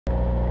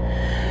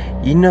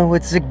You know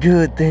it's a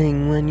good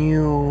thing when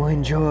you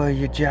enjoy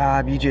your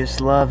job. You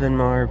just love and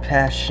are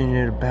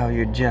passionate about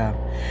your job.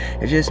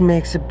 It just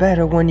makes it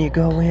better when you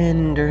go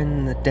in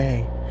during the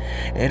day.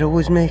 It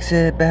always makes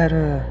it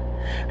better.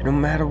 No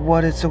matter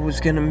what, it's always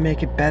gonna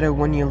make it better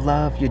when you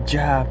love your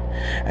job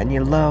and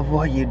you love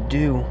what you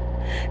do.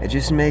 It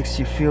just makes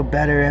you feel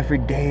better every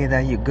day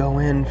that you go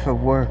in for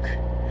work.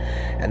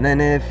 And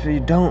then if you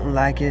don't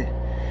like it,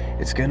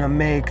 it's gonna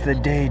make the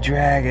day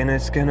drag and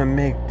it's gonna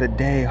make the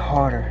day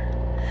harder.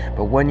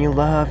 But when you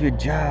love your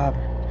job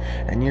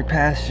and you're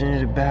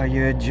passionate about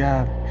your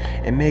job,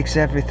 it makes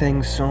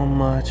everything so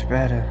much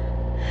better.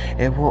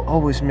 It will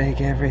always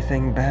make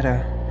everything better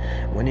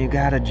when you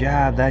got a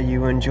job that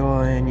you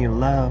enjoy and you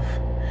love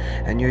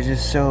and you're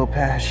just so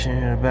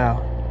passionate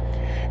about.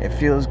 It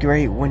feels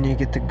great when you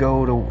get to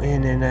go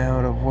in and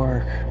out of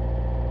work,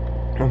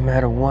 no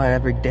matter what,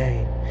 every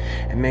day.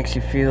 It makes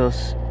you feel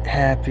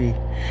happy.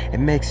 It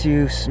makes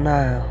you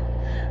smile.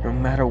 No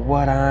matter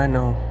what, I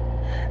know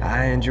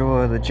I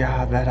enjoy the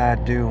job that I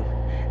do,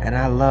 and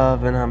I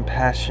love and I'm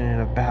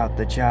passionate about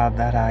the job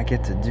that I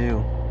get to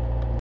do.